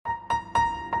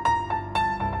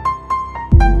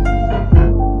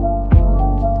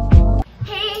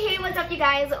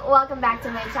guys! Welcome back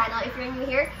to my channel. If you're new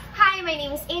here, hi! My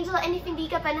name is Angel, and if hindi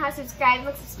ka pa nakasubscribe,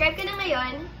 mag-subscribe ka na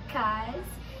ngayon cause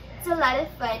it's a lot of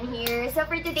fun here. So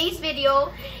for today's video,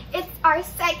 it's our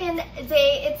second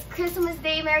day. It's Christmas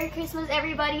Day. Merry Christmas,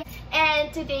 everybody!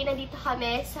 And today, nandito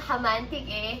kami sa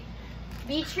Hamantige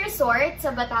Beach Resort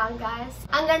sa Batangas.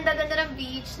 Ang ganda-ganda ng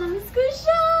beach. Na-miss ko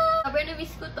siya! Sobrang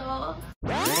na-miss ko to.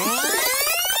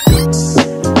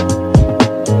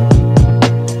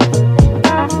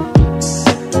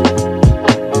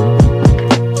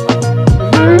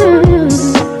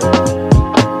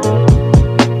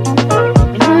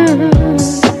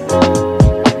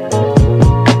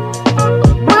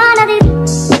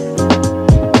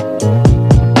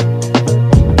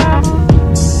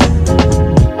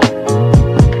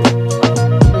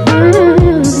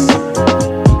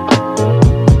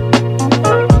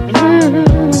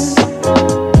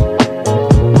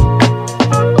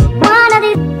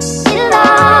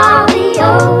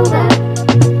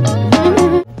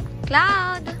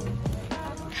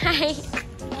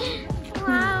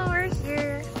 Wow, we're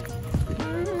here.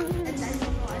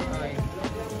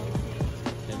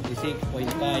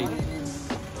 36.5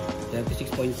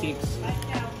 36.6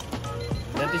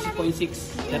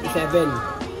 36.6 37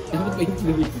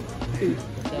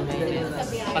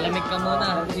 Palamig ka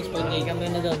muna. 36.8 ka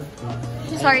muna doon.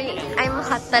 Sorry, I'm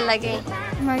hot talaga eh.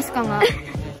 Nice ka nga.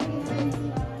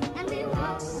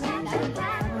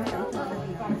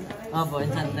 Oh, Boy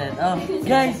Sunset. Oh,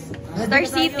 guys! Star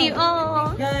City,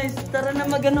 oh! Guys, tara na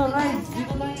mag-ano, rides.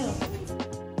 Dito tayo.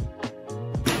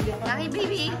 Hi,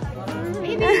 baby!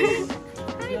 Baby!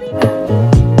 Hi, baby!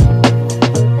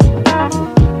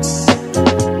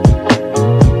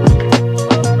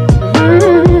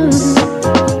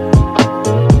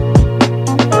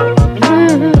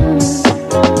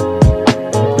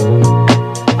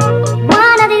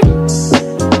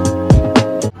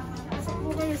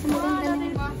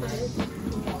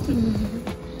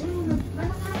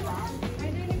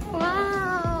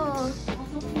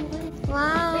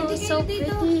 Wow, so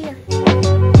pretty.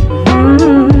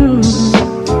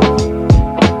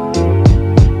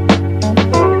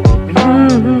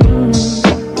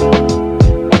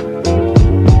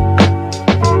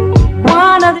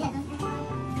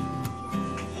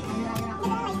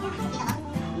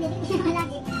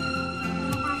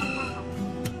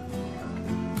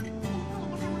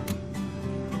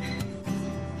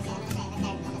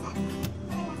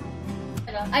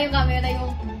 Ay, yung camera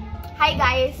yung... Hi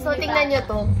guys! So, tingnan nyo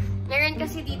to. Meron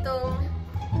kasi dito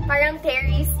parang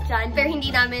terrace dyan, pero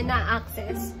hindi namin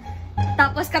na-access.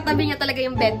 Tapos, katabi niya talaga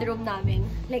yung bedroom namin.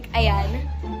 Like, ayan.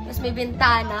 Tapos, may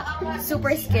bintana.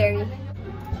 Super scary.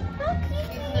 Okay.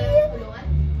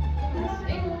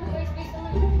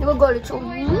 Nagagalit siya.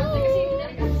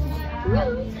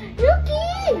 Yuki!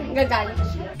 Gagalit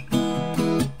siya.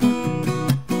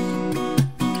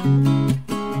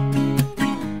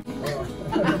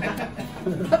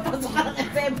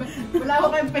 Wala ako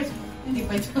kayong pwede. Hindi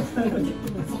pa ito.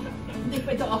 Hindi pa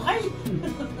ito okay.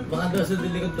 Baka daw sa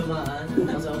dilikod dumaan.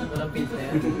 Nasa walang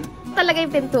filter. Talaga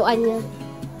yung pintuan niya.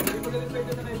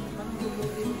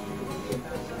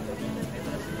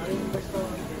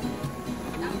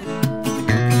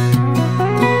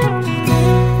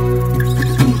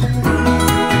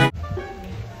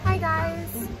 Hi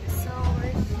guys! So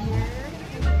we're here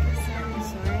at the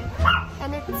resort.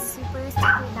 And it's super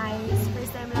nice.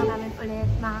 First time lang namin ulit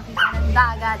makakita ng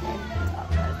dagat. And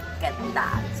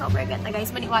ganda. Super ganda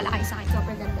guys. Maniwala kayo sa akin.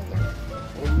 Super ganda niya.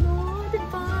 Oh no,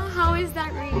 diba? How is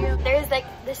that real? There's like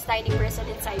this tiny person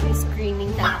inside me screaming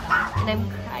that. And I'm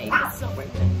crying. It's super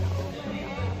ganda. Oh my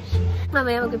gosh.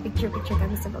 Mamaya mag-picture-picture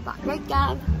kami sa baba. Right,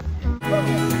 Gab?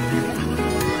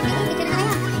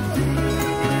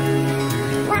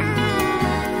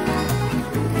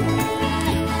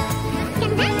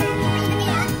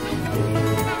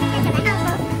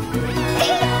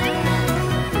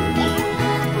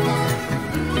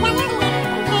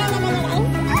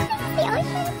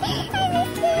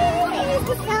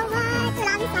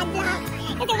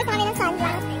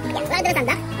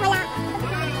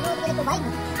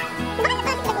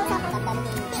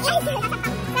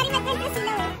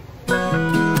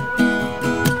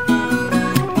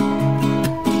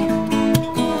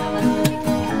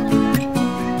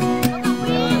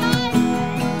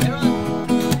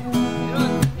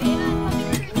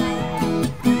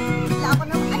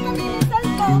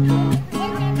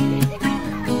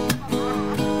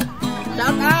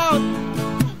 Shout out!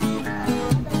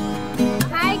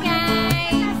 Hi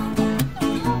guys!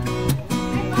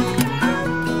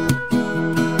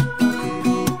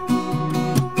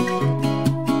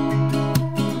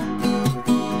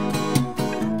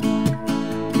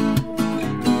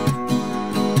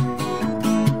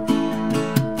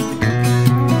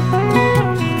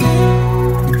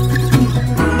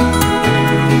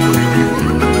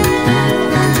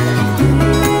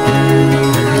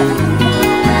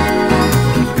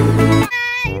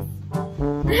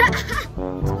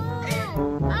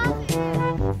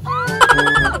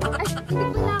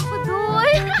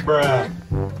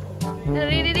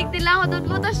 ako doon.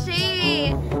 Buta siya eh.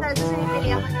 Tapos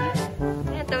sinitili ako dito.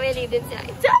 Kaya tumili din siya.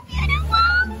 It's so beautiful!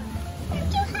 I'm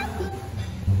so happy.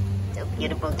 So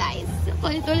beautiful, guys.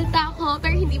 Ulit-ulit ako.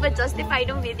 Pero hindi ba justify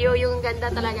ng video yung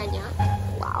ganda talaga niya?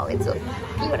 Wow, it's so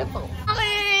beautiful.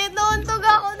 Okay, nauntog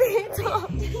ako dito.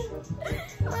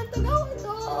 Nauntog ako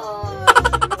doon.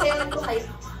 Sayawan ko kayo.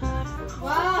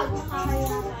 Wow,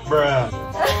 nakakaya. Bruh.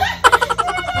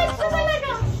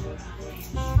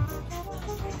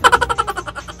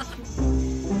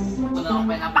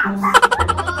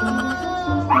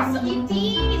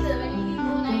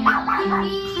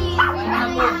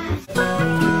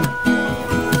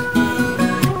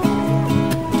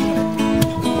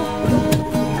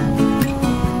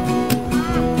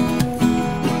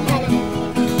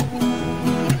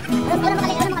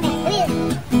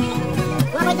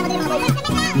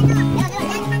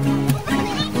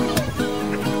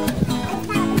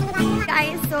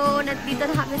 Guys, so nandito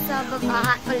na kami sa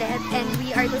baba ulit and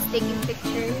we are just taking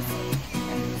pictures.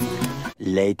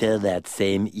 Later that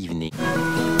same evening.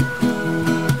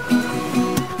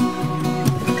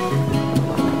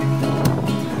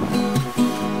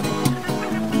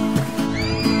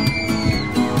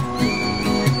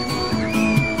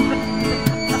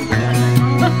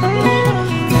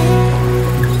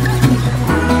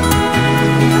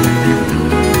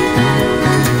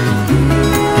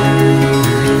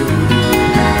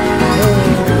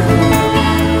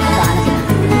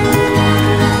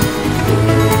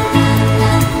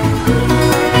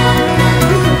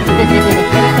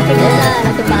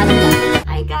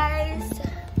 Hi guys!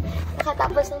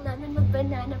 Nakatapos lang namin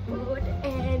mag-banana boat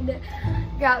and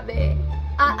grabe.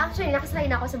 Actually, nakasakay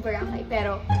na ako sa Boracay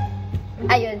pero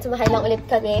ayun, sumakay lang ulit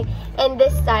kami. And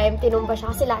this time, tinumba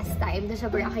siya kasi last time na sa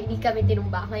Boracay, hindi kami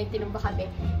tinumba. Ngayon, tinumba kami.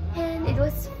 And it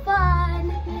was fun!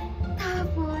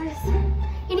 Tapos,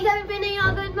 hindi kami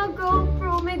pinayagan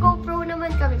mag-GoPro. May GoPro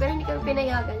naman kami, pero hindi kami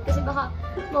pinayagan kasi baka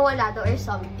mawala daw or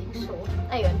something. So,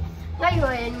 ayun.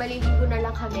 Ngayon, maliligo na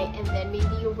lang kami and then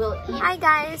maybe you will eat. Hi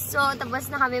guys! So,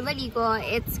 tapos na kami maligo.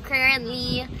 It's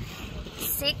currently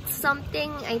 6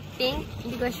 something, I think.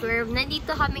 Hindi ko sure.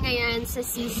 Nandito kami ngayon sa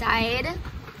seaside.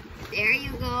 There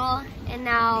you go. And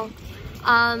now,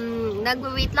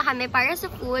 nagwa-wait lang kami para sa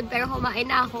food pero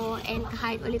kumain na ako and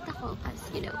kakain ulit ako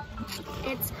kasi, you know,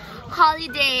 it's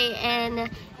holiday and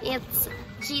it's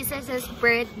Jesus'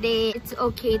 birthday. It's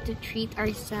okay to treat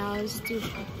ourselves, to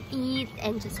eat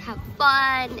and just have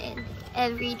fun and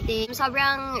everything.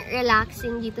 Sobrang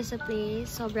relaxing dito sa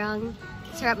place. Sobrang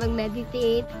sarap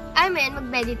mag-meditate. I mean,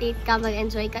 mag-meditate ka,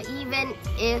 mag-enjoy ka even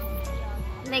if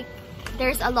like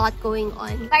there's a lot going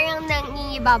on. Parang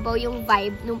nangingibabaw yung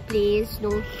vibe ng place,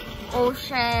 ng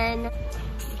ocean.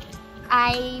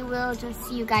 I will just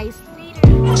see you guys later.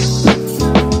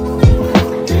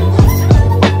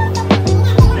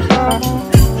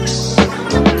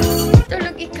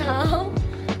 Tulog ikaw?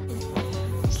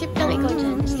 Sleep lang ikaw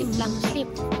dyan. Sleep lang. Sleep.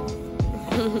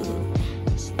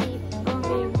 Sleep. Oh,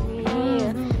 baby.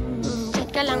 Chat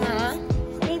ka lang, ha?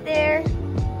 Stay there.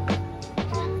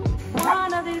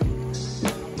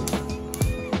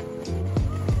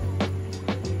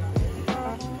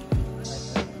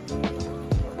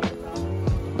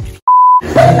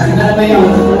 Ano ba yung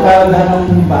paradahan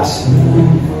ng bus?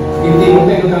 Hindi mo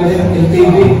kayo kami ng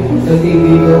LTV. LTV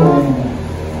ko.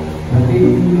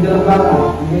 Hindi dalang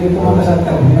baka. Hindi pumunta sa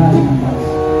terminal ng bus.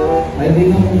 Ay di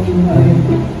nung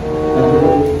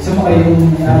sumakay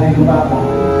yung nanay ng baka.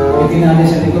 May tinali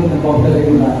sa likod ng bawal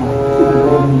yung baka.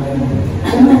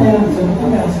 Saan mo kaya? Saan mo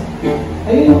kaya?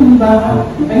 Ay yung baka.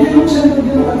 Ay yung sa likod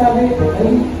yung nakatabi. Ay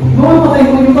mamatay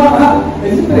ko yung baka. Ay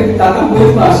siyempre tatakbo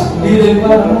yung bus. Hindi na yung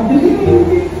baka.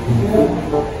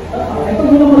 Ito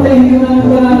mo namatay, hindi mo na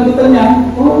nananagutan niya.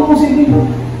 Oo, sige.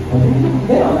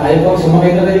 Ayaw ko,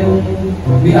 sumakay na rin yung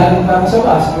bihalang para sa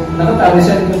bus. Nakatali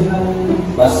sa likod ng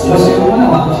bus yung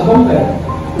sa bumper.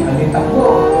 Nakita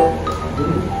ko.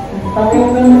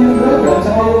 Pakilang naman yung driver at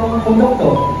saka yung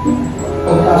conductor.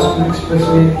 Pagpasok ng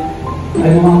expressway,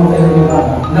 ay mamamatay na yung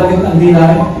baka. Lawit ang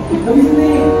dilay. Lawit na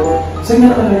eh. Saan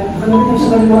nga ka rin? Nakalawit yung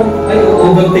sa kaliwa. Ay,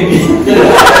 overtake.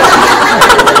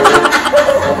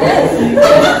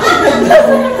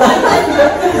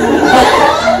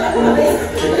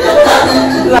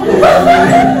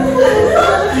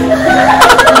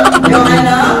 Yung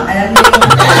ano, alam niyo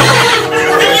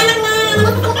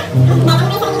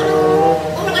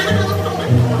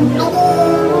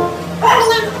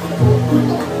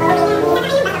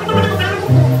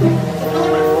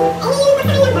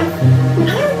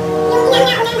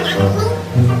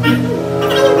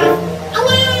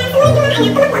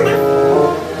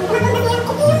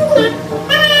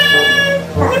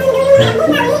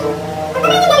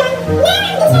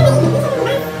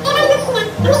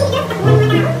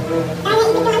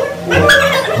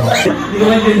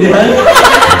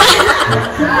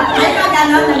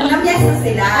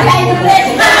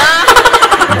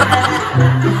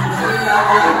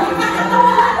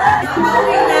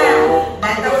Pauwi na.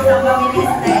 Dahil tapos ang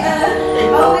pamilista eh.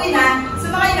 Pauwi na.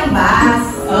 Sumakay ng bus.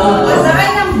 Sumakay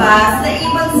ng bus,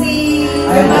 naibang si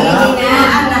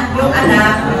anak, yung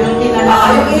anak. Yung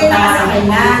inakasakay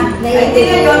na. Ay, di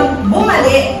ngayon,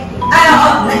 bumalik.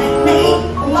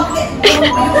 Umakit.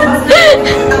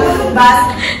 Yung bus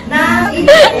na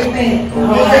ipit.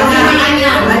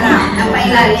 Anak,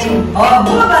 napailalim.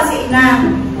 Bumaba si ina.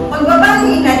 Pagbaba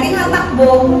ni ina,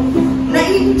 tinatakbo.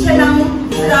 Naipit siya ng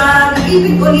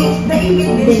naipit ulit. Naipit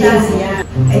din siya.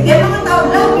 Eh, di mga tao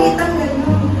lagi ang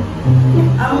gano'n.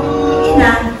 Ang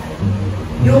ina,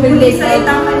 yung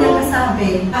salitang kanyang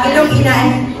nasabi, ilong ina ay,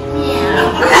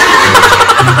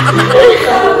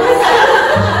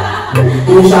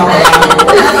 Pusa ka lang.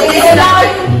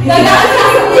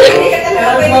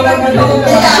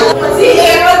 si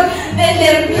Aaron,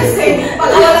 nervous eh.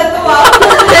 Pag wala tuwa.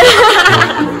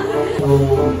 So,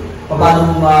 paano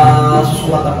mo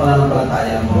masusukat ang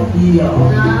pananampalataya mo?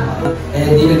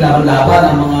 Hindi naglaban-laban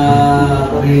ang mga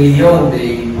reliyon.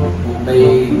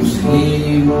 May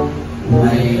Muslim,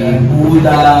 may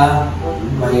Buddha,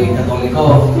 may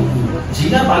Katoliko.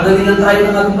 Sige, pagalingan tayo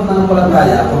ng ating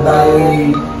pananampalataya kung tayo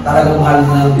ay talagang mahal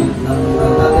natin ng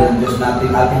Diyos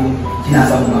natin, ating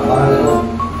sinasamba. Parang gano'n.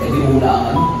 Di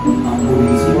una ang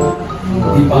pulisip.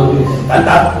 Di pang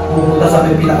pumunta sa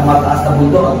may pinakamataas na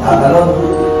bundok at tatalon.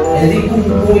 Di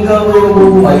kung ikaw ay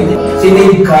mabubuhay,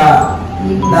 sinave ka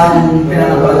ng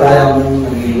pinanampalataya mong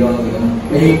nagliliyon.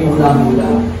 May una.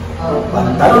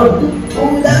 Pagtalon.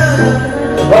 Una!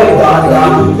 Boy,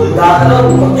 dahan-dahan,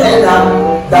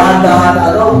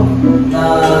 na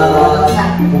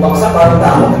bumagsak, parang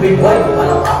dahon, may buhay,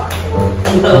 ano ka?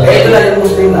 Ito lang yung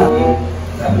Muslim na.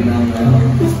 Sabi ng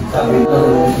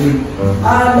Muslim,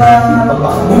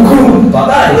 pagbakabugong,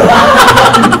 patay!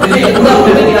 Hindi,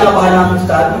 hindi kinakabahan ng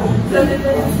Estado.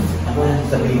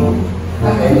 Sabi mo.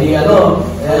 Hindi,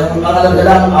 kung nakalagda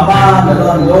lang, Ama,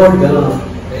 gano'n, Lord, gano'n.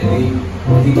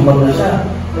 Hindi tumalo na siya.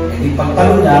 Hindi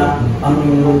pagtalo niya, ang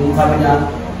sabi niya,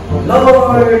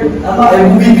 Lord, Ama, ay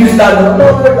bumibigis na,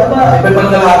 Lord, Ama, ay may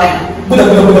paglalaki. Buda.